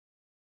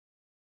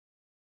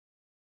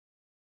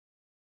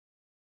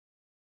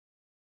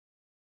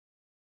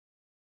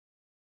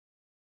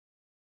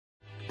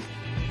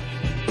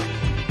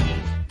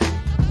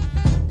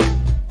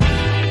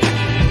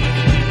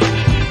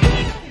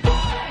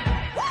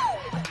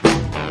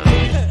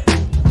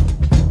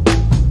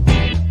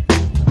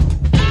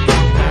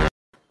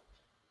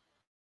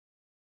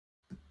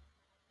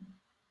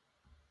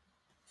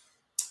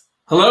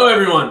Hello,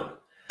 everyone.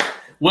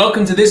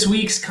 Welcome to this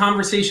week's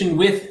Conversation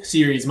With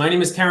series. My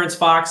name is Terrence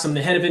Fox. I'm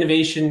the head of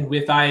innovation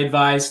with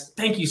iAdvise.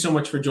 Thank you so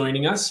much for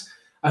joining us.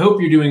 I hope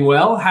you're doing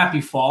well.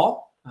 Happy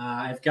fall.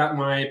 I've got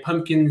my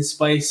pumpkin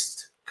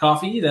spiced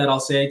coffee that I'll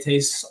say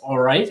tastes all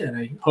right, and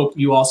I hope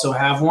you also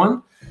have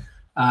one.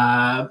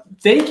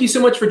 Thank you so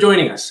much for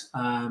joining us.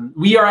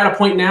 We are at a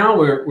point now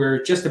where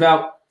we're just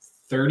about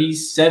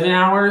 37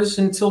 hours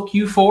until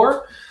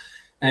Q4.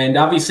 And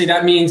obviously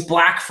that means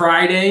Black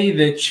Friday,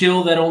 the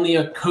chill that only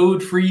a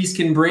code freeze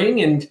can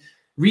bring, and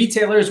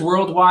retailers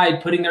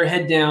worldwide putting their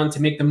head down to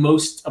make the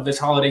most of this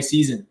holiday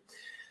season.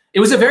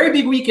 It was a very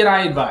big week at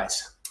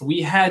iAdvise.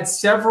 We had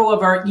several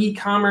of our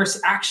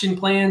e-commerce action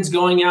plans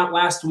going out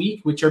last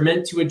week, which are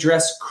meant to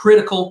address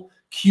critical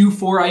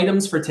Q4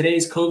 items for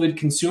today's COVID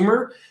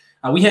consumer.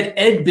 We had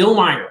Ed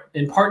Billmeyer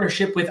in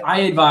partnership with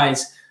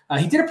iAdvise.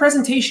 He did a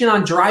presentation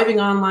on driving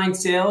online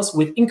sales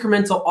with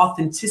incremental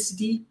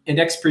authenticity and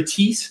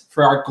expertise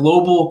for our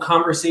Global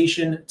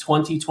Conversation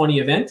 2020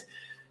 event.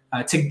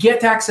 To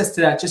get access to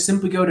that, just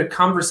simply go to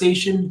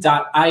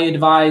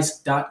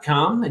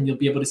conversation.iadvise.com and you'll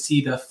be able to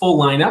see the full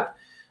lineup.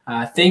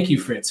 Thank you,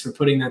 Fritz, for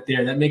putting that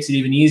there. That makes it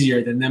even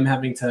easier than them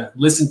having to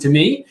listen to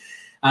me.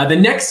 The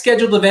next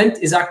scheduled event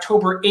is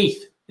October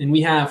 8th, and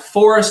we have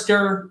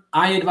Forrester,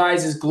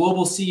 iAdvise's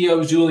global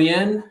CEO,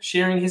 Julien,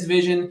 sharing his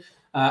vision.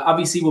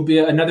 Obviously will be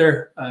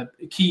another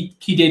key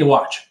day to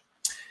watch.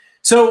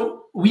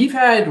 So we've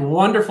had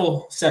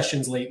wonderful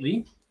sessions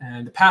lately.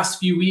 And the past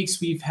few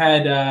weeks, we've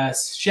had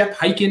Shep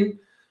Hyken,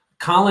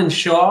 Colin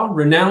Shaw,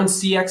 renowned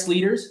CX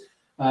leaders.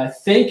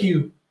 Thank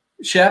you,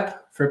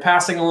 Shep, for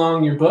passing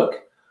along your book.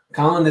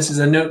 Colin, this is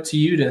a note to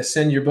you to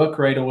send your book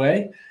right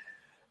away.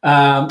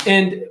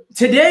 And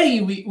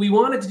today we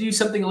wanted to do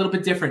something a little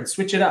bit different,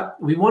 switch it up.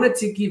 We wanted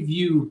to give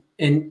you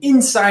an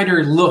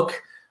insider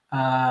look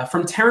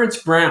from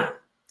Terrence Brown.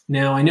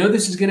 Now, I know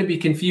this is going to be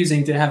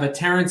confusing to have a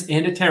Terrence,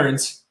 and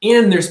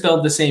they're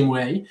spelled the same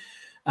way.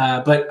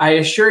 But I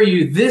assure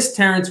you, this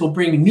Terrence will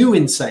bring new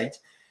insight.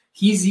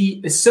 He's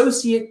the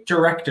associate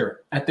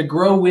director at the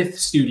Grow With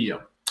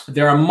Studio.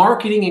 They're a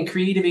marketing and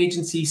creative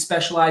agency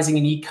specializing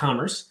in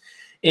e-commerce,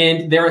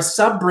 and they're a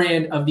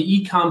sub-brand of the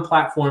e-com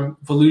platform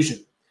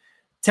Volusion.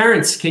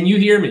 Terrence, can you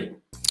hear me?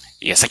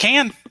 Yes, I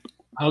can.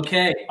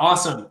 Okay,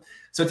 awesome.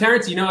 So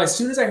Terrence, as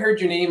soon as I heard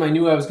your name, I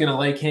knew I was going to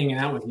like hanging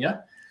out with you.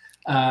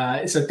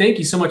 So thank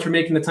you so much for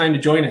making the time to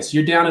join us.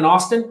 You're down in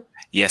Austin?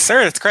 Yes,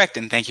 sir. That's correct.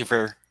 And thank you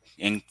for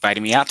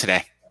inviting me out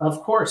today.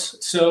 Of course.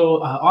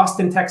 So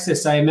Austin,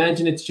 Texas, I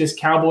imagine it's just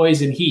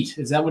cowboys and heat.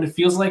 Is that what it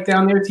feels like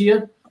down there to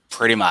you?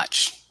 Pretty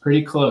much.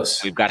 Pretty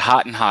close. We've got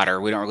hot and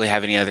hotter. We don't really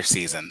have any other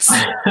seasons.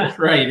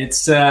 Right.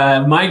 It's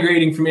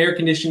migrating from air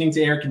conditioning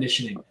to air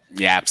conditioning.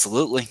 Yeah,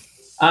 absolutely.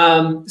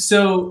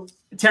 So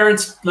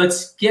Terrence,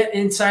 let's get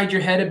inside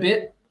your head a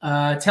bit.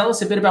 Tell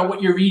us a bit about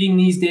what you're reading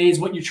these days,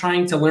 what you're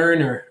trying to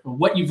learn, or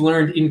what you've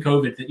learned in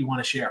COVID that you want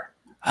to share.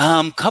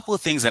 Couple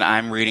of things that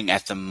I'm reading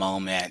at the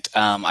moment.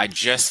 I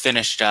just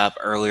finished up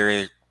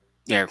earlier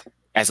there.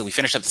 As we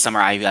finished up the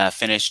summer, I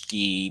finished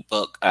the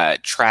book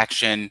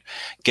Traction,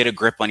 Get a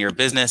Grip on Your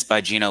Business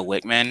by Gino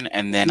Wickman.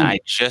 And then I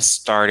just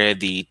started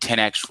the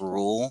 10X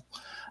Rule,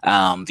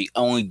 The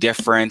Only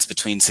Difference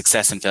Between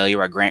Success and Failure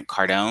by Grant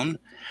Cardone.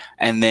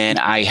 And then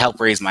I helped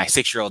raise my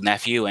 6-year-old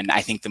nephew. And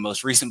I think the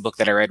most recent book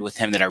that I read with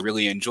him that I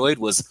really enjoyed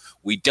was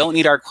We Don't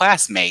Need Our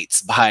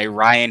Classmates by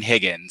Ryan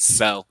Higgins.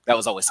 So that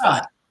was always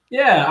fun.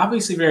 Yeah,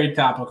 obviously very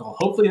topical.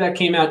 Hopefully that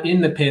came out in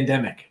the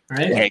pandemic,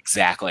 right?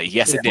 Exactly.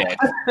 Yes, it did.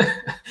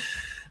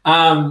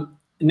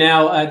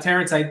 Now,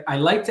 Terrence, I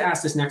like to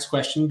ask this next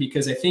question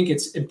because I think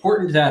it's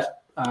important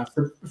that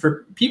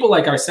for people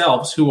like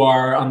ourselves who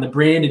are on the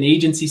brand and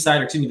agency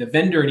side, or excuse me, the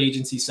vendor and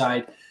agency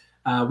side,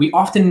 we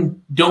often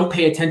don't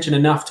pay attention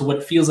enough to what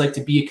it feels like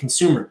to be a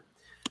consumer.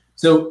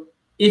 So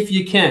if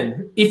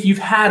you've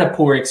had a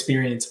poor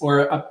experience or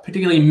a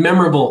particularly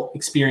memorable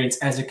experience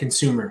as a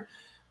consumer,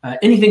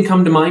 anything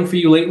come to mind for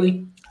you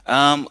lately?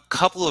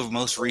 Couple of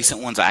most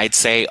recent ones I'd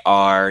say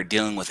are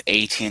dealing with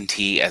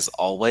AT&T as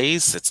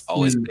always. It's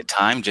always a good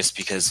time just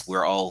because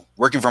we're all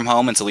working from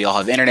home, and so we all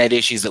have internet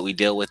issues that we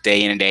deal with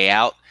day in and day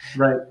out.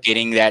 Right.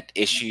 Getting that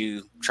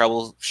issue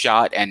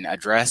troubleshot and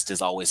addressed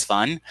is always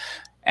fun.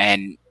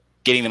 And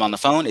getting them on the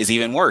phone is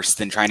even worse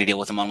than trying to deal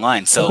with them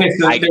online. So, okay,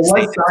 so there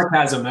was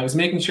sarcasm. I was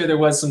making sure there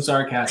was some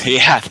sarcasm.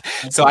 Yeah.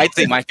 So I'd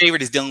say my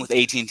favorite is dealing with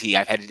AT&T.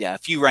 I've had a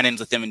few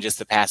run-ins with them in just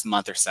the past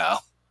month or so.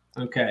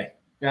 Okay.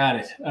 Got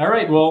it. All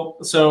right. Well,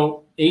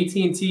 so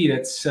AT&T,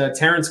 that's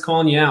Terrence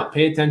calling you out.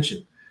 Pay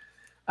attention.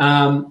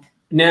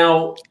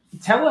 Now,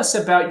 tell us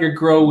about your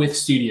Grow With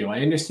Studio.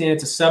 I understand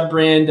it's a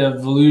sub-brand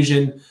of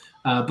Volusion,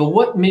 but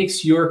what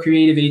makes your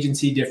creative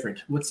agency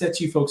different? What sets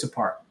you folks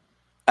apart?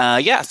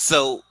 Yeah.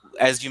 So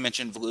as you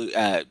mentioned,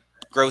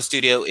 Grow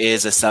Studio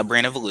is a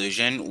sub-brand of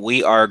Volusion.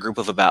 We are a group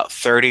of about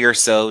 30 or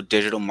so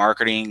digital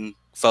marketing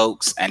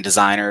folks and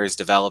designers,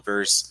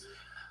 developers,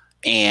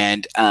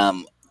 and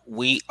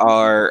we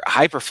are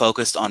hyper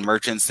focused on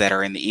merchants that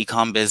are in the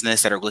e-com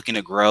business that are looking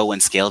to grow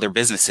and scale their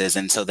businesses.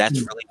 And so that's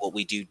really what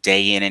we do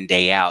day in and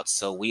day out.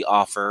 So we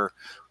offer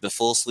the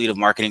full suite of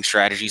marketing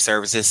strategy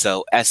services.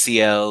 So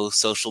SEO,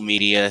 social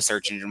media,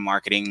 search engine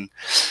marketing,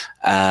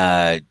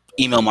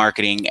 email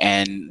marketing,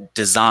 and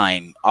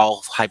design,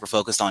 all hyper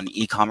focused on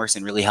e-commerce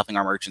and really helping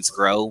our merchants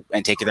grow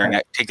and take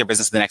their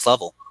business to the next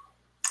level.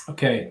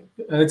 Okay,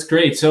 that's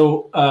great.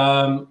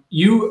 So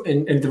you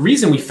and the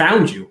reason we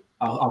found you,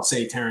 I'll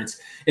say, Terrence,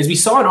 is we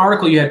saw an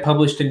article you had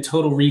published in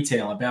Total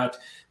Retail about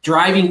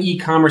driving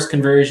e-commerce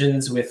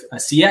conversions with a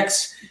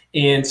CX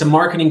and some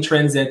marketing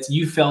trends that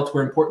you felt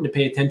were important to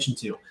pay attention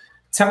to.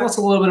 Tell us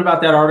a little bit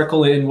about that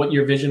article and what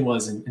your vision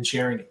was in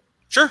sharing it.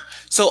 Sure.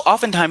 So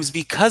oftentimes,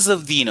 because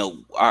of the,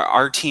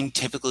 our team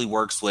typically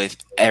works with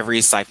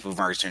every type of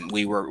merchant.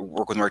 We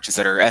work with merchants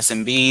that are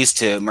SMBs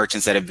to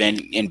merchants that have been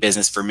in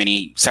business for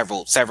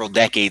several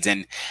decades,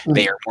 and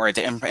they are more at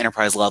the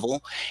enterprise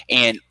level.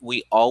 And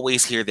we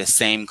always hear the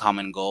same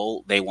common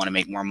goal. They want to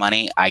make more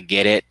money. I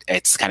get it.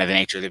 It's kind of the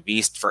nature of the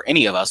beast for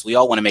any of us. We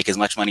all want to make as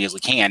much money as we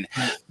can.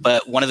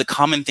 But one of the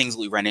common things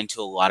we run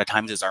into a lot of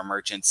times is our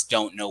merchants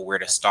don't know where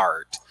to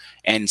start.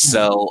 And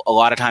so a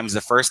lot of times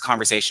the first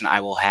conversation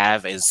I will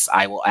have is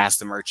I will ask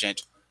the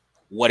merchant,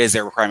 what is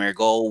their primary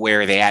goal?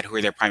 Where are they at? Who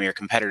are their primary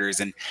competitors?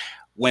 And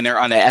when they're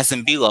on the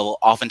SMB level,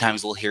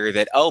 oftentimes we'll hear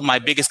that, oh, my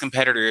biggest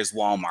competitor is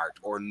Walmart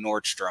or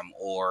Nordstrom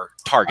or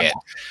Target,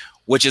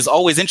 which is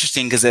always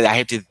interesting because I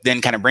have to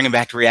then kind of bring them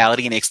back to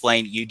reality and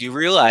explain, you do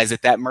realize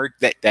that that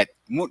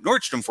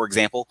Nordstrom, for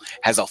example,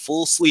 has a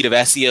full suite of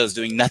SEOs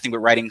doing nothing but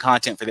writing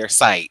content for their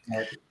site.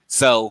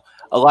 So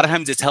a lot of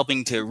times it's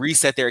helping to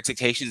reset their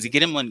expectations, to get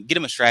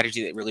them a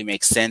strategy that really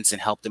makes sense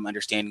and help them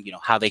understand,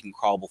 how they can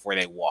crawl before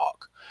they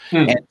walk.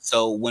 And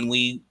so when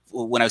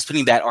I was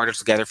putting that article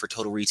together for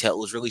Total Retail, it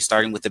was really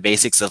starting with the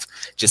basics of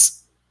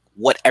just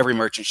what every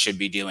merchant should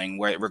be doing,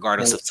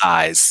 regardless of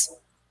size.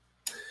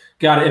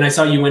 Got it. And I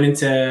saw you went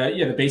into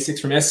the basics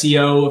from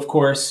SEO, of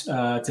course,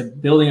 to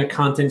building a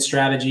content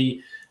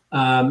strategy.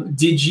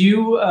 Did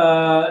you?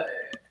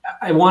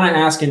 I want to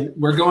ask, and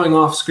we're going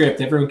off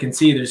script. Everyone can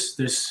see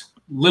there's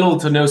little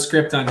to no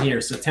script on here.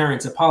 So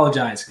Terrence,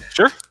 apologize.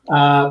 Sure.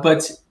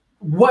 But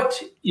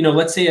what,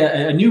 let's say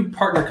a new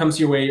partner comes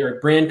your way or a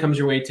brand comes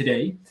your way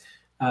today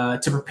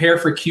to prepare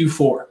for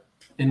Q4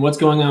 and what's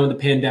going on with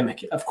the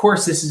pandemic. Of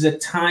course, this is a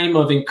time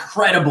of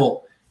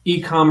incredible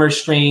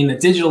e-commerce strain, the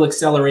digital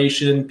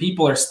acceleration.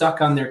 People are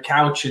stuck on their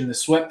couch in the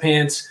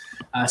sweatpants.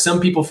 Some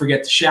people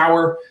forget to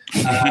shower.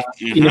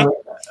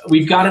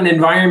 We've got an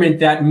environment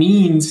that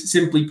means,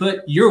 simply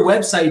put, your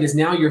website is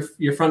now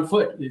your front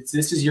foot.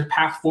 This is your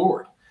path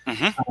forward.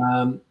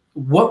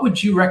 What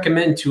would you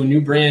recommend to a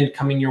new brand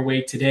coming your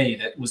way today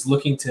that was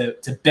looking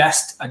to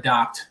best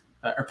adopt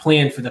or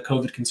plan for the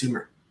COVID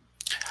consumer?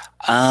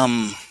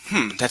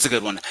 That's a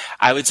good one.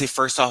 I would say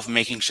first off,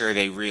 making sure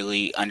they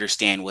really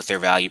understand what their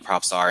value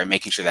props are and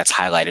making sure that's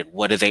highlighted.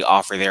 What do they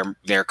offer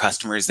their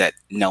customers that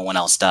no one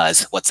else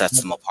does? What sets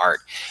them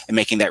apart? And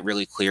making that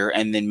really clear,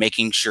 and then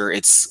making sure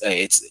it's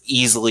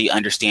easily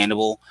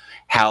understandable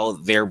how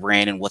their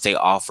brand and what they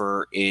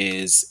offer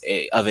is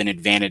of an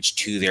advantage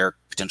to their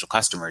potential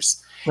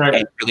customers. Right.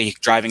 And really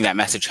driving that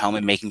message home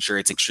and making sure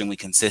it's extremely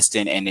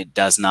consistent and it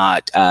does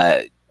not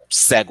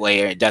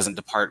segue, or it doesn't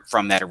depart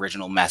from that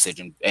original message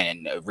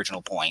and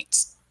original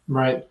points.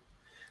 Right.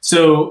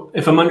 So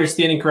if I'm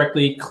understanding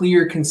correctly,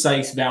 clear,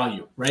 concise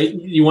value, right?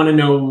 You want to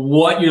know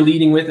what you're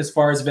leading with as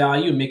far as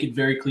value and make it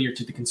very clear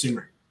to the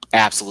consumer.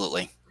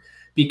 Absolutely.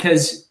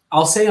 Because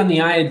I'll say on the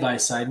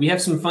iAdvise side, we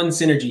have some fun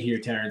synergy here,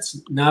 Terrence.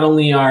 Not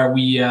only are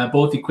we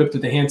both equipped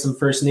with a handsome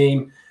first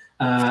name,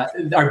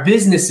 our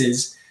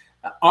businesses,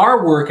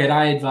 our work at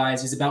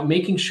iAdvise is about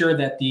making sure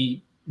that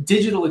the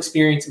digital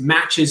experience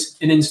matches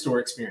an in-store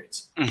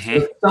experience.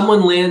 If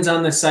someone lands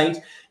on the site,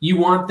 you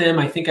want them,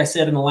 I think I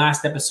said in the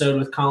last episode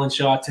with Colin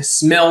Shaw, to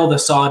smell the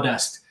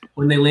sawdust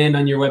when they land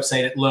on your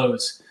website at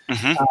Lowe's.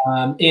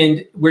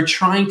 And we're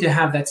trying to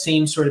have that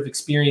same sort of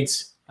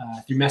experience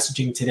through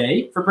messaging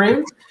today for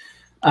brands.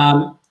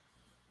 On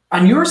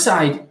your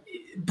side,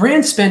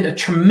 brands spend a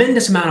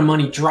tremendous amount of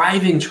money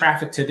driving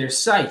traffic to their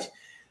site.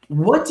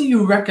 What do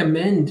you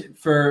recommend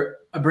for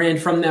a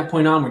brand from that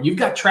point onward? You've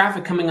got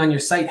traffic coming on your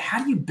site.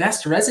 How do you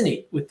best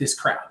resonate with this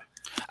crowd?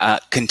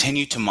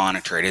 Continue to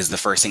monitor it is the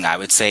first thing I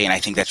would say. And I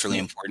think that's really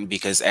important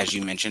because, as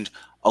you mentioned,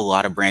 a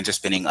lot of brands are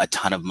spending a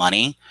ton of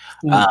money.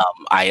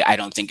 I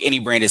don't think any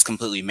brand is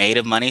completely made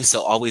of money.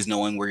 So always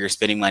knowing where you're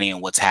spending money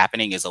and what's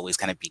happening is always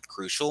kind of be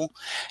crucial.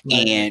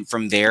 And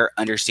from there,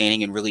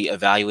 understanding and really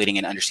evaluating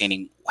and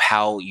understanding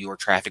how your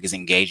traffic is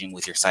engaging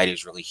with your site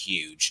is really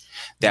huge.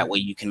 That way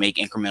you can make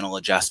incremental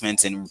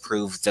adjustments and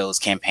improve those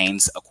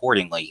campaigns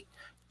accordingly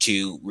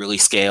to really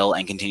scale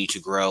and continue to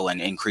grow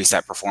and increase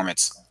that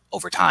performance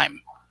over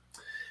time.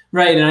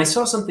 Right. And I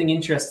saw something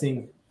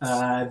interesting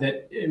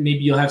that maybe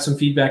you'll have some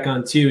feedback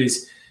on too,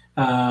 is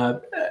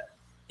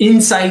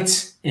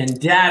insights and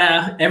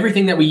data.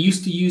 Everything that we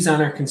used to use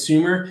on our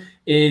consumer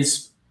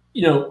is,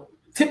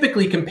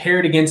 typically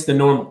compared against the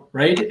normal,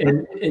 right?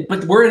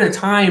 But we're in a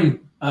time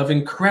of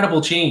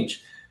incredible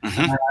change.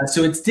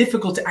 So it's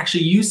difficult to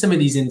actually use some of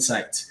these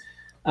insights.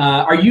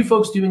 Are you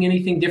folks doing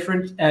anything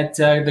different at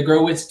the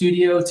Grow With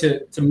Studio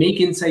to make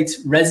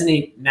insights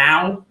resonate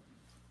now?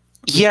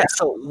 Yeah,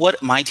 so what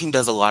my team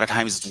does a lot of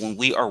times is when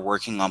we are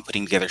working on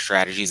putting together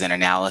strategies and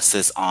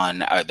analysis on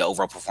the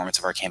overall performance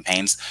of our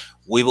campaigns,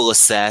 we will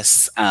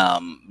assess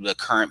the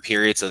current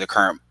period, so the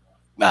current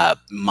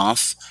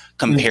month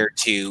compared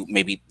to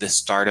maybe the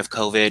start of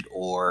COVID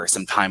or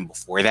some time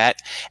before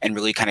that, and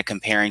really kind of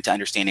comparing to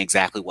understand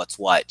exactly what's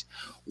what.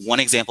 One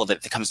example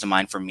that comes to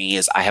mind for me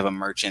is I have a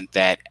merchant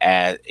that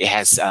it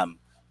has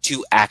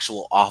 2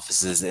 actual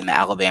offices in the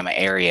Alabama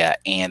area,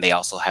 and they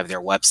also have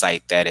their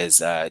website that is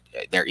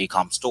their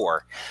e-com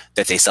store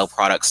that they sell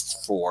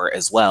products for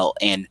as well.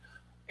 And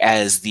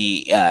as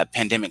the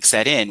pandemic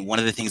set in, one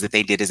of the things that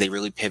they did is they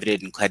really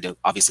pivoted and had to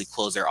obviously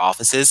close their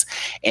offices.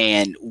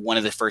 And one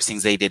of the first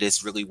things they did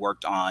is really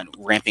worked on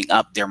ramping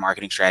up their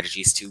marketing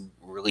strategies to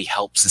really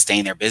help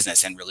sustain their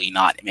business and really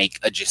not make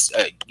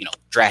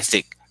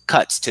drastic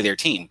cuts to their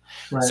team.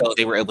 Right. So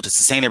they were able to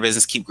sustain their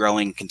business, keep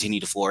growing, continue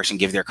to flourish, and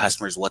give their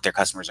customers what their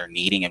customers are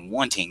needing and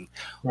wanting,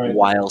 right,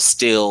 while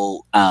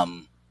still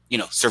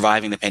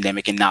surviving the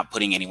pandemic and not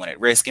putting anyone at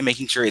risk, and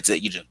making sure it's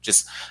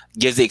just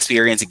gives the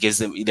experience, it gives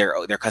them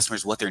their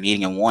customers what they're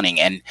needing and wanting.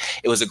 And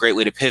it was a great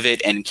way to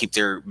pivot and keep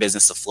their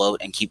business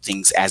afloat and keep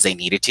things as they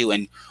needed to.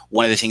 And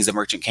one of the things the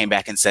merchant came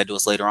back and said to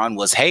us later on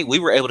was, hey, we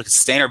were able to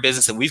sustain our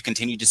business and we've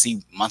continued to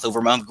see month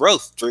over month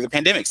growth through the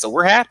pandemic. So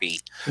we're happy,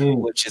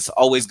 which is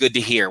always good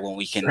to hear when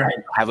we can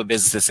have a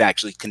business that's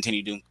actually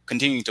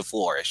continuing to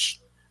flourish.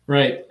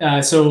 Right.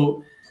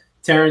 So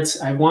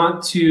Terrence, I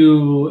want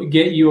to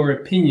get your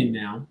opinion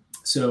now.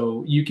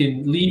 So you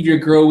can leave your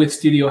Grow With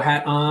Studio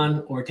hat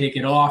on or take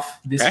it off.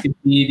 This could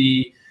be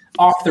the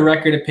off the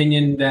record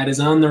opinion that is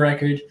on the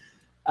record.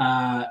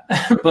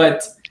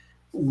 But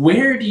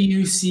where do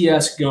you see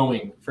us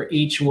going for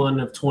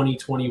H1 of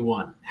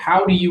 2021?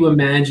 How do you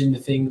imagine the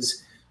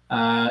things?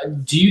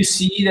 Do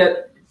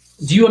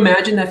you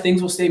imagine that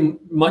things will stay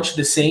much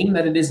the same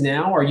that it is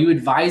now? Are you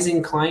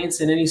advising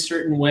clients in any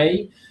certain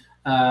way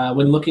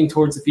when looking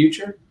towards the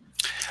future?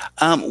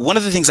 One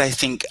of the things I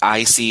think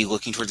I see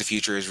looking towards the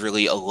future is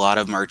really a lot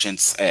of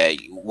merchants,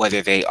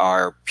 whether they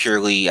are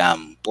purely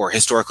or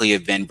historically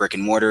have been brick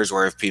and mortars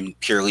or have been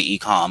purely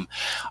e-com,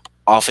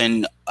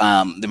 often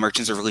the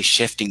merchants are really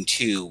shifting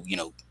to,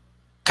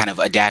 kind of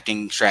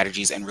adapting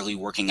strategies and really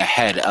working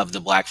ahead of the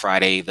Black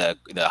Friday, the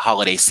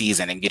holiday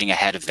season, and getting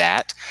ahead of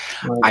that.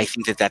 Right. I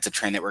think that that's a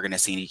trend that we're going to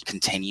see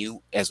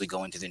continue as we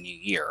go into the new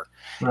year.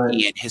 Right.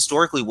 And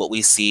historically, what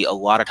we see a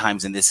lot of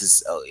times, and this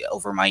is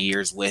over my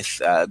years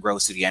with Grow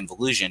Studio and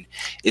Volusion,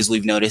 is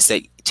we've noticed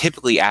that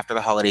typically after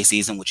the holiday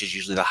season, which is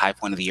usually the high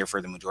point of the year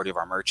for the majority of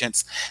our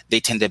merchants, they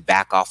tend to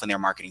back off on their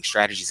marketing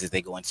strategies as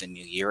they go into the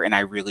new year. And I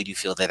really do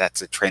feel that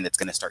that's a trend that's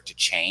going to start to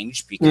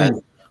change, because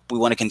we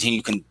want to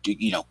continue,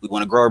 we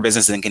want to grow our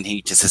business and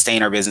continue to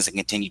sustain our business and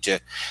continue to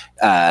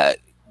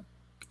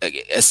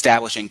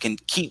establish and can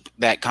keep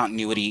that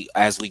continuity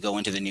as we go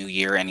into the new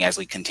year and as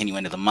we continue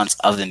into the months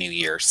of the new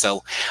year.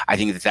 So I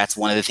think that that's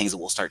one of the things that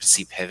we'll start to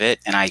see pivot.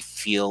 And I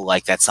feel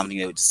like that's something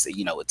that would,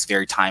 it's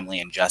very timely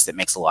and just, it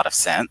makes a lot of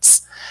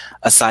sense.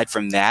 Aside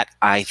from that,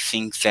 I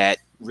think that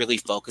really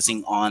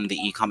focusing on the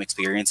e-com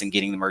experience and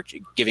getting the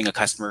merchant, giving a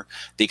customer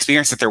the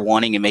experience that they're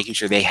wanting and making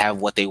sure they have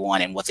what they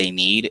want and what they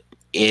need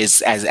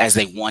is as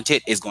they want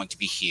it is going to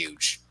be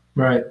huge.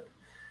 Right.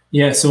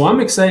 Yeah. So I'm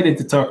excited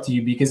to talk to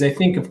you because I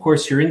think, of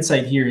course, your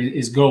insight here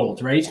is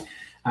gold, right?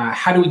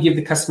 How do we give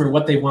the customer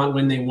what they want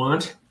when they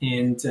want?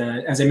 And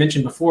as I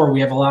mentioned before, we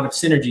have a lot of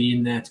synergy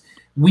in that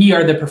we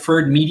are the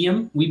preferred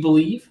medium, we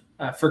believe,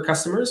 for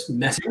customers.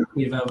 Messaging.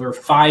 We have over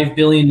 5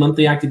 billion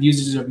monthly active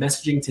users of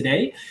messaging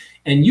today.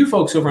 And you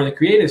folks over on the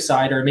creative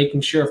side are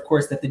making sure, of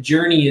course, that the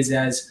journey is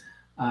as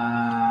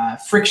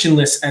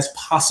frictionless as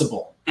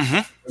possible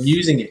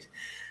using it.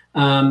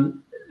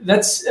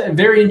 That's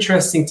very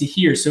interesting to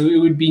hear. So it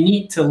would be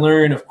neat to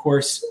learn, of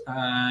course,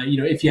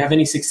 if you have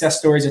any success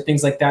stories or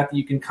things like that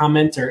you can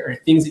comment, or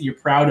things that you're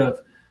proud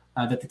of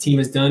that the team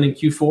has done in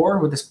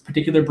Q4 with this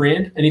particular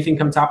brand. Anything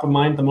come top of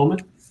mind at the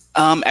moment?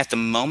 At the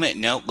moment,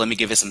 no. Let me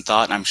give it some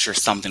thought, and I'm sure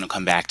something will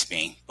come back to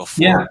me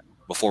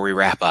before we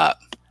wrap up.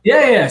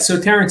 Yeah.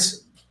 So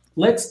Terrence,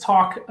 let's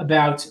talk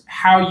about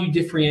how you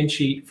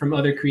differentiate from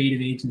other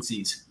creative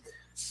agencies.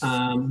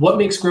 What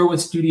makes Grow With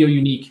Studio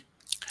unique?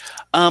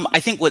 I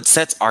think what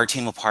sets our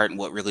team apart and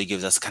what really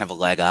gives us kind of a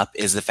leg up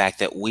is the fact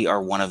that we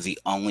are one of the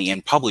only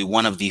and probably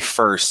one of the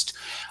first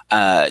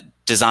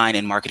design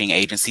and marketing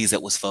agencies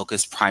that was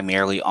focused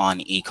primarily on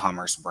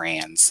e-commerce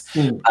brands.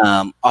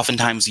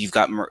 Oftentimes you've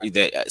got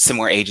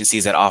similar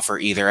agencies that offer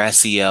either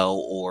SEO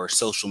or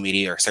social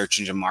media or search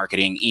engine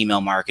marketing, email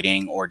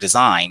marketing, or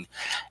design.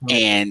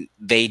 And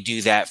they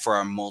do that for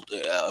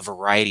a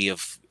variety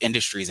of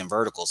industries and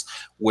verticals,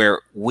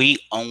 where we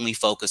only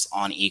focus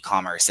on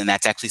e-commerce. And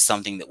that's actually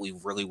something that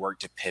we've really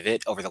worked to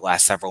pivot over the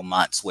last several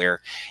months,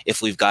 where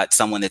if we've got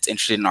someone that's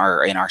interested in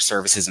our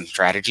services and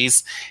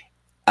strategies,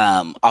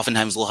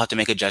 oftentimes we'll have to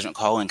make a judgment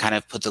call and kind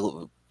of put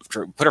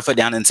put our foot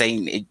down and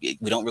saying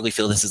we don't really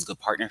feel this is a good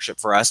partnership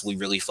for us. We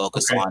really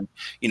focus on,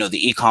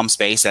 the e-com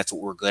space. That's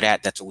what we're good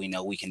at. That's what we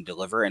know we can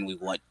deliver, and we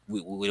want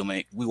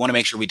to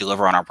make sure we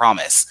deliver on our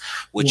promise,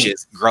 which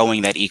is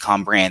growing that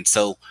e-com brand.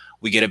 So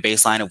we get a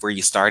baseline of where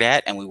you start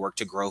at, and we work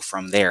to grow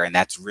from there. And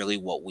that's really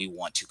what we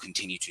want to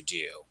continue to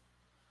do.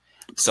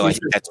 So I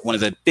think that's one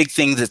of the big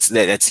things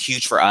that's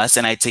huge for us.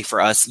 And I'd say for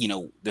us,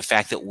 the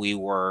fact that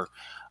we're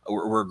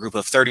a group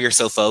of 30 or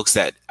so folks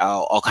that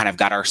all kind of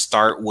got our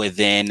start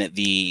within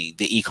the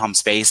e-com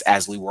space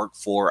as we work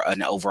for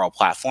an overall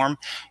platform.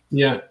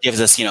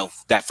 Gives us,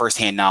 that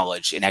firsthand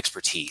knowledge and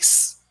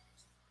expertise.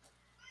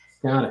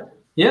 Got it.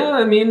 Yeah.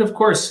 I mean, of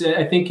course,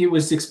 I think it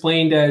was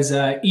explained as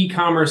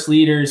e-commerce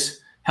leaders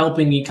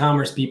helping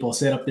e-commerce people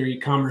set up their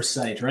e-commerce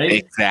site, right?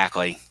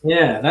 Exactly.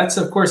 Yeah. That's,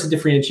 of course, a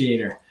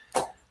differentiator.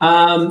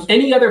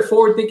 Any other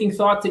forward-thinking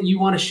thought that you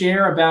want to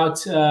share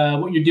about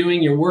what you're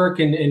doing, your work,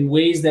 and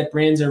ways that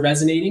brands are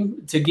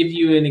resonating? To give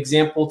you an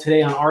example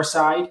today on our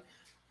side,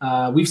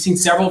 we've seen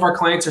several of our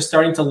clients are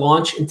starting to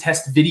launch and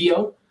test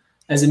video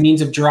as a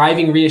means of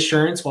driving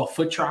reassurance while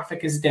foot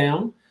traffic is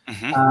down.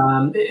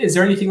 Is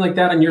there anything like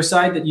that on your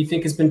side that you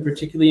think has been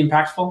particularly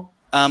impactful?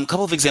 A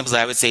couple of examples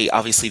I would say,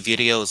 obviously,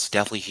 video is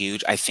definitely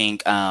huge. I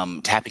think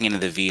tapping into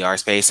the VR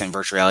space and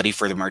virtual reality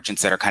for the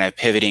merchants that are kind of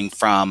pivoting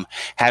from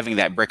having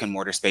that brick and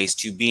mortar space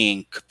to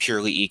being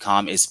purely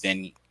e-com has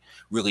been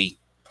really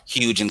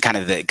huge and kind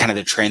of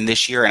the trend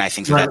this year. And I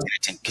think that's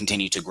going to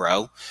continue to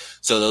grow.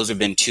 So those have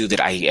been two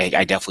that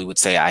I definitely would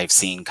say I've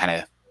seen kind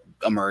of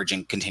emerge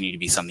and continue to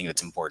be something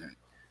that's important.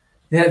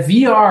 Yeah,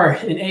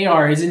 VR and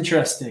AR is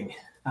interesting.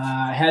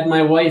 I had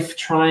my wife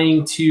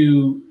trying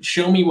to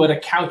show me what a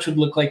couch would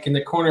look like in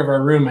the corner of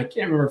our room. I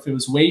can't remember if it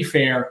was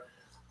Wayfair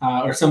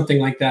or something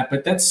like that,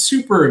 but that's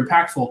super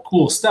impactful,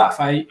 cool stuff.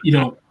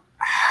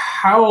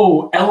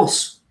 How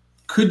else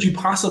could you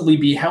possibly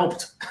be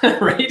helped,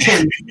 right?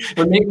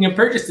 When making a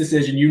purchase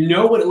decision, you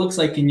know what it looks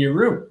like in your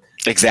room.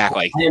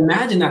 Exactly. I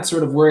imagine that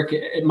sort of work,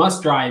 it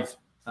must drive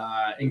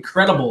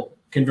incredible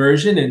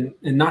conversion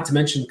and not to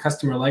mention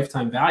customer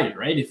lifetime value,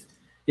 right?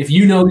 If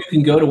you know you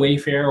can go to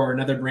Wayfair or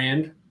another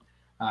brand,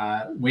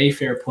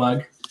 Wayfair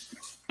plug,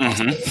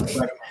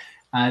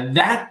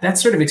 that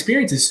sort of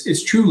experience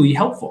is truly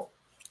helpful,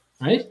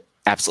 right?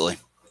 Absolutely.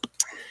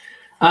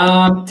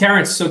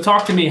 Terrence, so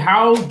talk to me.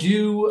 How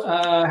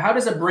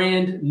does a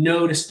brand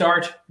know to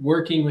start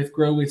working with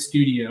Grow With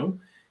Studio,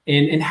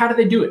 and how do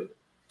they do it?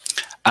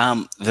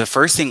 The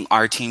first thing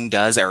our team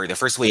does, or the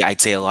first way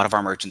I'd say a lot of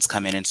our merchants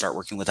come in and start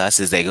working with us,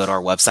 is they go to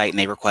our website and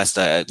they request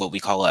what we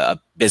call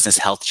a business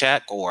health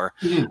check or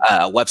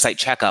a website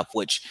checkup,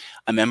 which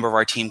a member of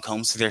our team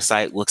combs through their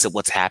site, looks at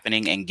what's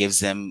happening, and gives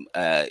them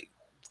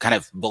kind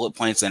of bullet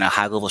points and a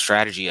high level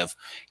strategy of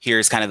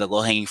here's kind of the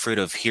low hanging fruit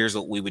of here's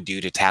what we would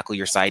do to tackle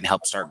your site and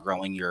help start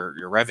growing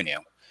your revenue.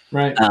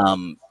 Right.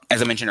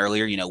 As I mentioned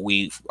earlier,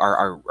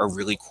 our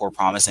really core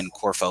promise and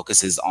core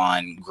focus is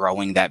on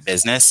growing that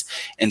business.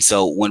 And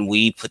so when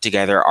we put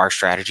together our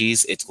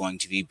strategies, it's going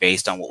to be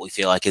based on what we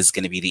feel like is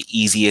going to be the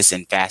easiest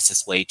and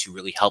fastest way to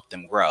really help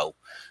them grow.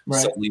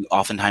 Right. So we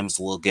oftentimes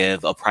will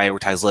give a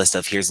prioritized list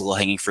of here's the low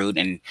hanging fruit.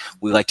 And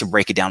we like to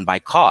break it down by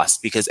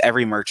cost because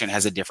every merchant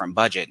has a different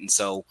budget. And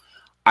so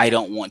I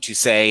don't want to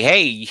say,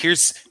 hey,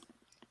 here's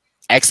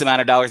X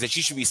amount of dollars that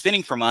you should be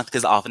spending per month,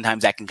 because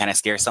oftentimes that can kind of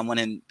scare someone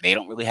and they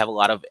don't really have a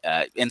lot of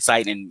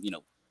insight and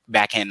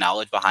backhand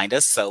knowledge behind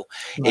us. So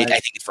I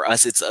think for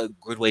us, it's a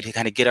good way to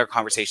kind of get our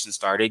conversation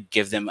started,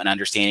 give them an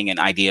understanding and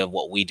idea of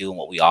what we do and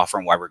what we offer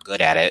and why we're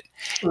good at it,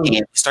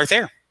 and start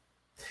there.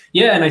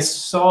 Yeah, and I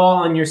saw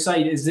on your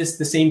site, is this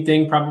the same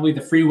thing, probably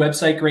the free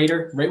website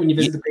creator, right when you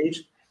visit the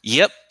page?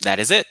 Yep, that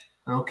is it.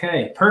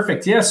 Okay,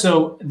 perfect. Yeah,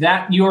 so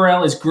that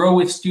URL is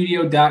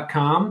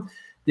growwithstudio.com.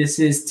 This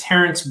is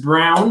Terrence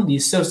Brown, the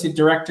Associate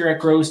Director at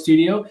Grow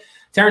Studio.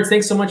 Terrence,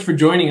 thanks so much for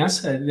joining us.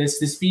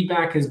 This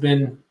feedback has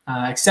been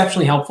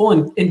exceptionally helpful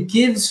and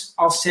gives,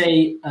 I'll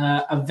say,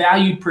 a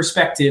valued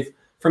perspective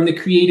from the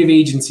creative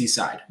agency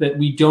side that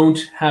we don't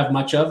have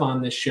much of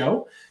on this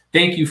show.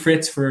 Thank you,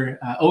 Fritz, for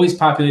always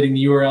populating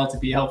the URL to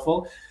be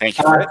helpful. Thank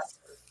you, Fritz.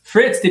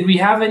 Fritz, did we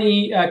have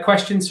any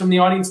questions from the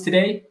audience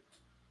today?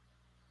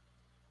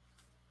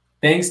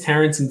 Thanks,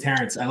 Terrence and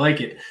Terrence. I like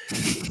it.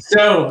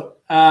 So,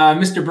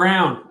 Mr.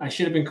 Brown, I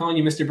should have been calling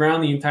you Mr.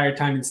 Brown the entire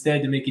time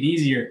instead to make it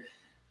easier.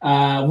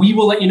 We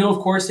will let you know, of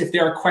course, if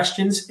there are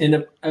questions.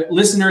 And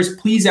listeners,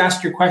 please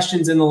ask your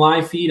questions in the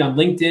live feed on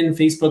LinkedIn,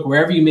 Facebook,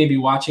 wherever you may be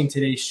watching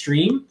today's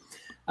stream.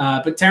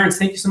 But Terrence,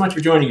 thank you so much for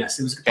joining us.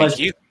 It was a pleasure. Thank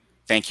you.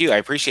 Thank you. I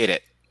appreciate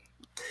it.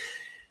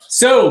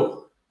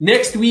 So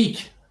next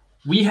week,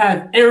 we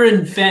have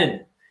Erin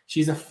Fenn.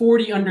 She's a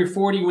 40 under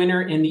 40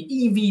 winner and the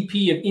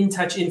EVP of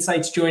InTouch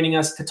Insights joining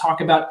us to talk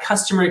about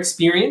customer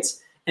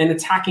experience and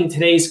attacking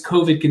today's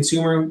COVID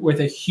consumer with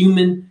a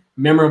human,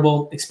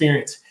 memorable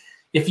experience.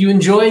 If you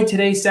enjoyed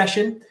today's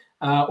session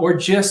or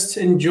just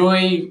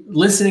enjoy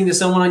listening to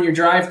someone on your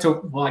drive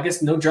to, well, I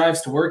guess no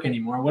drives to work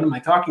anymore. What am I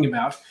talking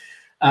about?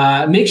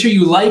 Make sure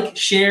you like,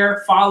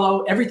 share,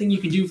 follow, everything you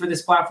can do for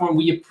this platform.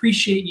 We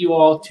appreciate you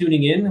all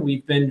tuning in.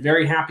 We've been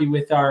very happy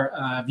with our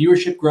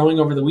viewership growing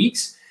over the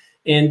weeks.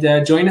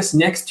 And join us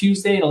next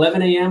Tuesday at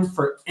 11 a.m.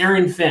 for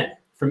Aaron Fenn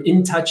from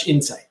In Touch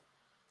Insight.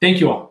 Thank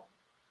you all.